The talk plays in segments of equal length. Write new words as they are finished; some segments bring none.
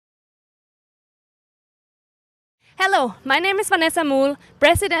Hello, my name is Vanessa Mool,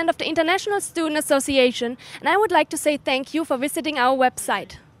 President of the International Student Association, and I would like to say thank you for visiting our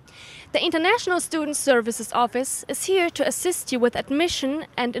website. The International Student Services Office is here to assist you with admission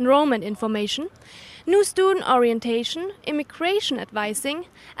and enrollment information, new student orientation, immigration advising,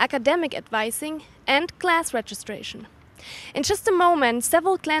 academic advising, and class registration. In just a moment,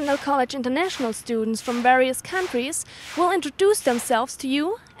 several Glendale College international students from various countries will introduce themselves to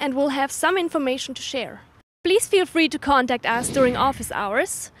you and will have some information to share. Please feel free to contact us during office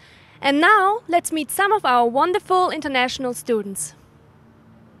hours. And now, let's meet some of our wonderful international students.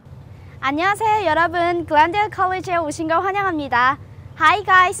 안녕하세요 여러분, Glendale College에 오신 걸 환영합니다. Hi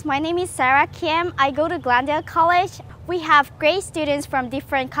guys, my name is Sarah Kim. I go to Glendale College. We have great students from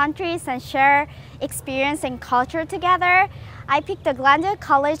different countries and share experience and culture together. I picked the Glendale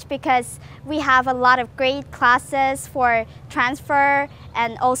College because we have a lot of great classes for transfer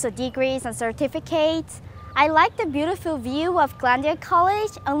and also degrees and certificates. I like the beautiful view of Glendale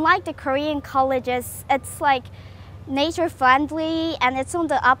College. Unlike the Korean colleges, it's like nature friendly and it's on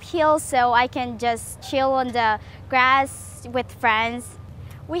the uphill, so I can just chill on the grass with friends.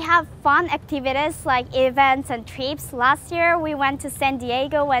 We have fun activities like events and trips. Last year we went to San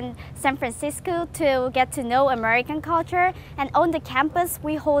Diego and San Francisco to get to know American culture, and on the campus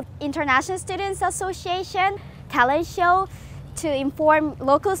we hold International Students Association talent show to inform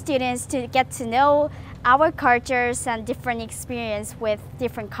local students to get to know our cultures and different experience with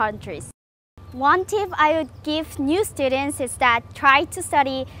different countries. One tip I would give new students is that try to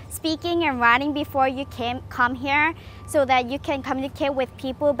study speaking and writing before you come here so that you can communicate with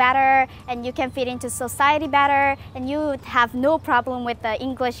people better and you can fit into society better, and you would have no problem with the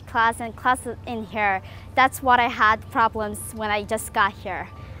English class and classes in here. That's what I had problems when I just got here.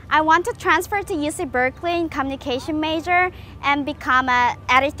 I want to transfer to UC Berkeley in communication major and become an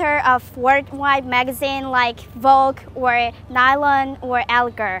editor of worldwide magazine like Vogue or Nylon or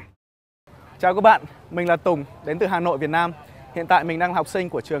Elgar. Chào các bạn, mình là Tùng, đến từ Hà Nội, Việt Nam. Hiện tại mình đang là học sinh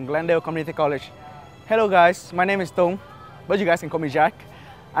của trường Glendale Community College. Hello guys, my name is Tùng, but you guys can call me Jack.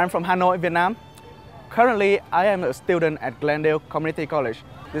 I'm from Hanoi, Vietnam. Currently, I am a student at Glendale Community College.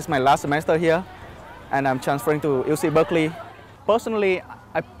 This is my last semester here, and I'm transferring to UC Berkeley. Personally,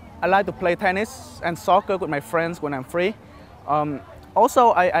 I like to play tennis and soccer with my friends when I'm free. Also,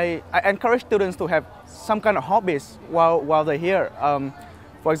 I encourage students to have some kind of hobbies while they're here.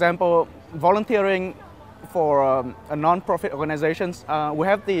 For example, volunteering for a non-profit organizations. We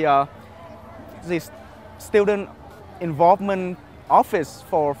have the student involvement office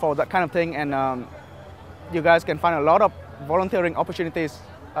for that kind of thing, and you guys can find a lot of volunteering opportunities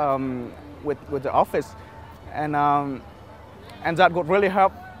with the office, and that would really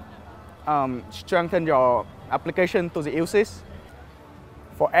help strengthen your application to the UCs.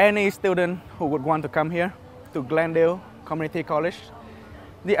 For any student who would want to come here to Glendale Community College,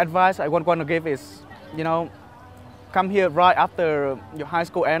 the advice I want to give is, come here right after your high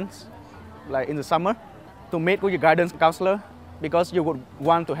school ends, like in the summer, to meet with your guidance counselor, because you would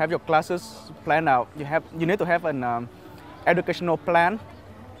want to have your classes planned out. You need to have an educational plan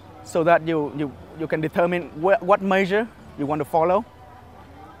so that you can determine what measure you want to follow.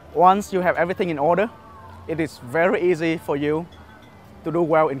 Once you have everything in order, it is very easy for you to do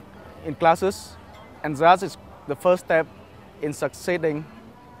well in classes, and that is the first step in succeeding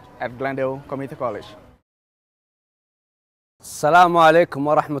at Glendale Community College. السلام عليكم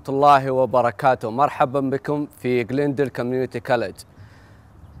ورحمة الله وبركاته. مرحبا بكم في Glendale Community College.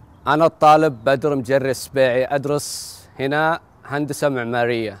 أنا الطالب بدر مجري السبيعي، أدرس هنا هندسة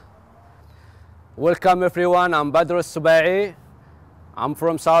معمارية. Welcome everyone, I'm Badr السبيعي. I'm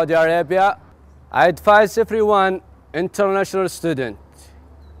from Saudi Arabia. I advise everyone, international student,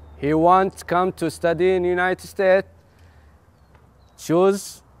 he wants to come to study in the United States,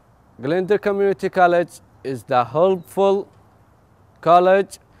 choose Glendale Community College. Is the helpful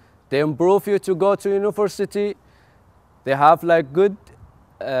college. They improve you to go to university. They have like good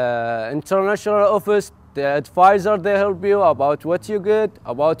international office. The advisor, they help you about what you get,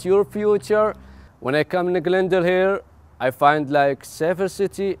 about your future. When I come to Glendale here, I find like safer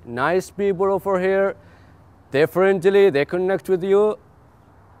city, nice people over here. They're friendly, they connect with you.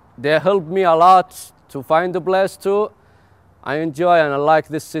 They help me a lot to find a place too. I enjoy and I like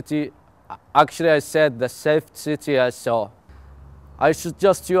this city. Actually, I said the safe city I saw. I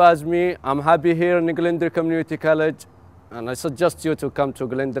suggest you as me, I'm happy here in Glendale Community College, and I suggest you to come to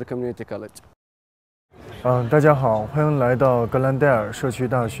Glendale Community College. 大家好，欢迎来到格兰戴尔社区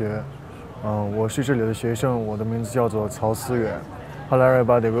大学。我是这里的学生，我的名字叫做曹思远。Hello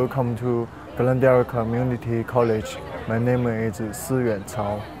everybody, welcome to Glendale Community College. My name is 思远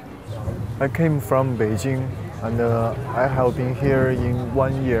曹. I came from Beijing and I have been here in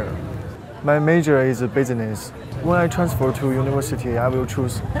 1 year. My major is business. When I transfer to university, I will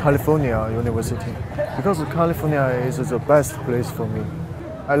choose California University because California is the best place for me.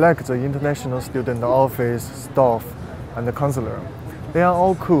 I like the international student office, staff, and the counselor. They are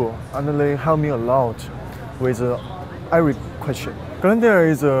all cool and they help me a lot with every question.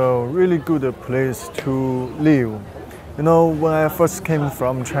 Glendale is a really good place to live. You know, when I first came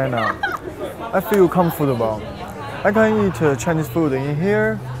from China, I feel comfortable. I can eat Chinese food in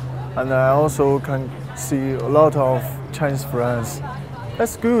here, and I also can see a lot of Chinese friends.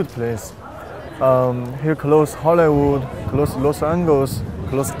 That's a good place. Here close Hollywood, close Los Angeles,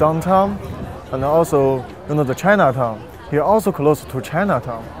 close downtown, and also, you know, the Chinatown. Here also close to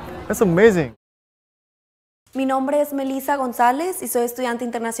Chinatown. That's amazing. Mi nombre es Melissa González y soy estudiante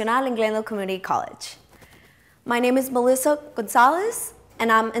internacional en Glendale Community College. My name is Melissa González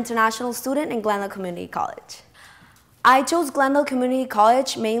and I'm an international student in Glendale Community College. I chose Glendale Community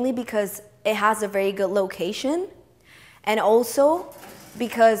College mainly because it has a very good location and also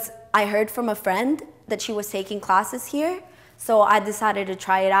because I heard from a friend that she was taking classes here, so I decided to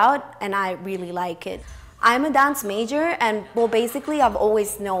try it out and I really like it. I'm a dance major and well basically I've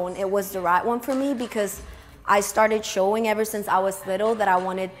always known it was the right one for me because I started showing ever since I was little that I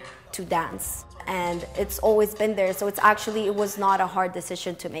wanted to dance. And it's always been there, so it was not a hard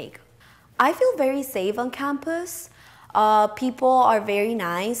decision to make. I feel very safe on campus. People are very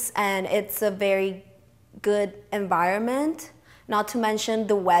nice and it's a very good environment. Not to mention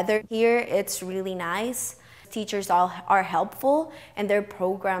the weather here, it's really nice. Teachers are helpful and there are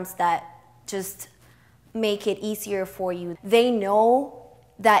programs that just make it easier for you. They know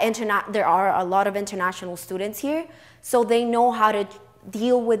that there are a lot of international students here, so they know how to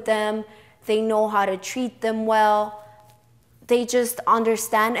deal with them, they know how to treat them well. They just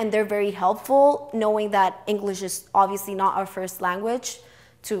understand and they're very helpful, knowing that English is obviously not our first language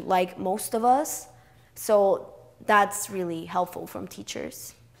to like most of us. So that's really helpful from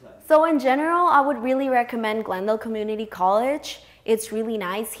teachers. So in general, I would really recommend Glendale Community College. It's really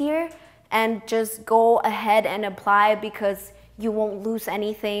nice here and just go ahead and apply because you won't lose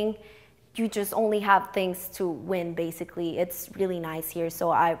anything. You just only have things to win, basically. It's really nice here,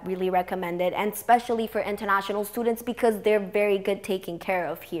 so I really recommend it, and especially for international students because they're very good taken care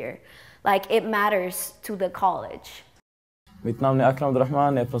of here. Like, it matters to the college. Mitt namn är Akram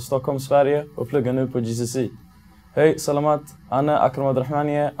Abdurrahman, jag är från Stockholm, Sverige och pluggar nu på GCC. Hej, salamat. أنا أكرم عبد الرحمن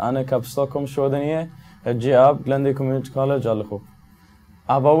أنا كاب ستوكهولم شودنية الجاب Glendale Community College على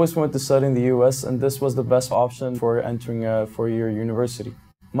I've always wanted to study in the US and this was the best option for entering a four-year university.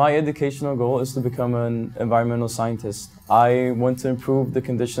 My educational goal is to become an environmental scientist. I want to improve the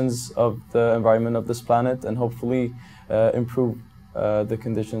conditions of the environment of this planet and hopefully improve the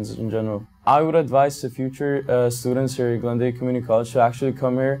conditions in general. I would advise the future students here at Glendale Community College to actually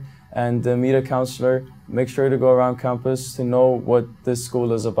come here and meet a counselor, make sure to go around campus to know what this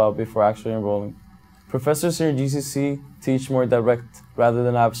school is about before actually enrolling. Professors here at GCC teach more direct rather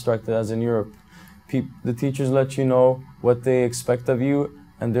than abstract as in Europe. The teachers let you know what they expect of you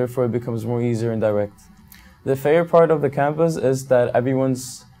and therefore it becomes more easier and direct. The favorite part of the campus is that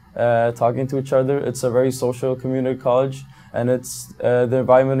everyone's talking to each other. It's a very social community college and it's the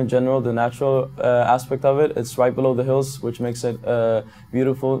environment in general, the natural aspect of it. It's right below the hills, which makes it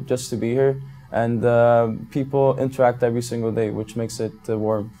beautiful just to be here. And people interact every single day, which makes it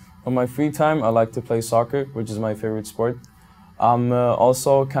warm. On my free time, I like to play soccer, which is my favorite sport. I'm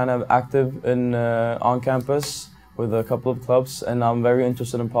also kind of active on campus with a couple of clubs, and I'm very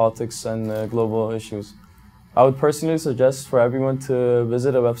interested in politics and global issues. I would personally suggest for everyone to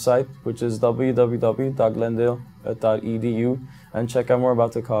visit a website, which is www.glendale.edu, and check out more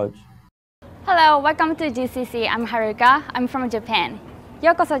about the college. Hello, welcome to GCC. I'm Haruka. I'm from Japan.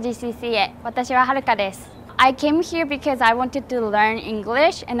 ようこそ GCC へ。私ははるかです。I came here because I wanted to learn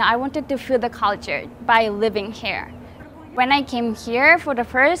English and I wanted to feel the culture by living here. When I came here for the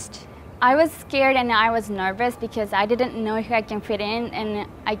first, I was scared and I was nervous because I didn't know if I can fit in and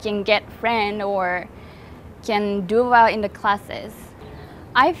I can get friends or can do well in the classes.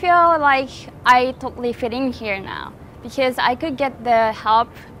 I feel like I totally fit in here now because I could get the help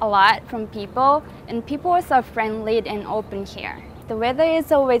a lot from people and people are so friendly and open here. The weather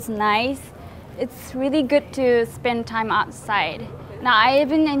is always nice. It's really good to spend time outside. Now I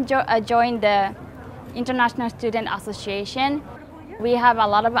even joined the International Student Association. We have a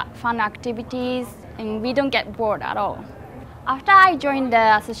lot of fun activities and we don't get bored at all. After I joined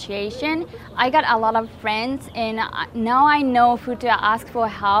the association, I got a lot of friends and now I know who to ask for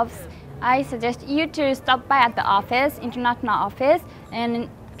help. I suggest you to stop by at the office, international office, and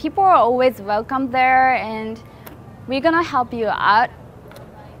people are always welcome there and We're gonna help you out,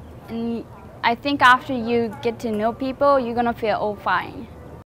 and I think after you get to know people, you're gonna feel all fine.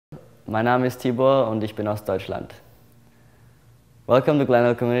 Mein Name ist Tibor und ich bin aus Deutschland. Welcome to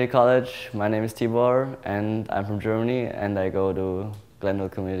Glendale Community College. My name is Tibor and I'm from Germany and I go to Glendale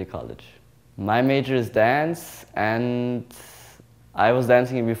Community College. My major is dance and I was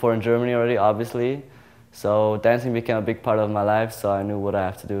dancing before in Germany already, obviously. So dancing became a big part of my life, so I knew what I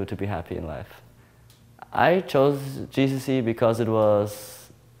have to do to be happy in life. I chose GCC because it was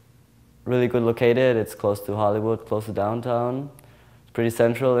really good located. It's close to Hollywood, close to downtown. It's pretty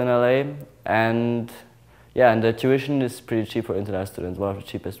central in LA. And yeah, and the tuition is pretty cheap for international students, one of the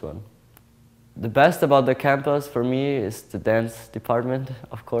cheapest one. The best about the campus for me is the dance department,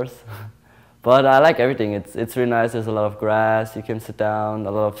 of course. But I like everything. It's really nice. There's a lot of grass, you can sit down,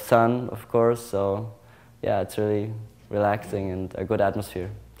 a lot of sun, of course. So yeah, it's really relaxing and a good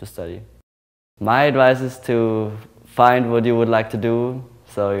atmosphere to study. My advice is to find what you would like to do,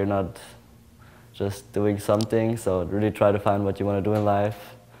 so you're not just doing something. So really try to find what you want to do in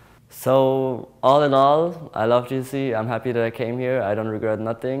life. So all in all, I love GCC. I'm happy that I came here. I don't regret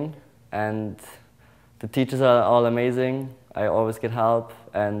nothing. And the teachers are all amazing. I always get help.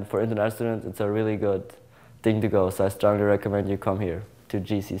 And for international students, it's a really good thing to go. So I strongly recommend you come here to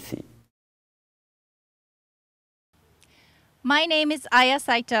GCC. My name is Aya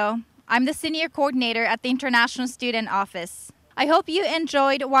Saito. I'm the Senior Coordinator at the International Student Office. I hope you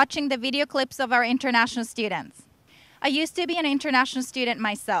enjoyed watching the video clips of our international students. I used to be an international student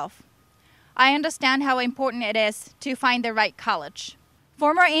myself. I understand how important it is to find the right college.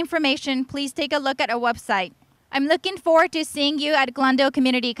 For more information, please take a look at our website. I'm looking forward to seeing you at Glendale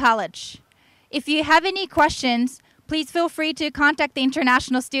Community College. If you have any questions, please feel free to contact the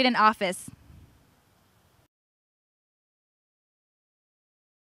International Student Office.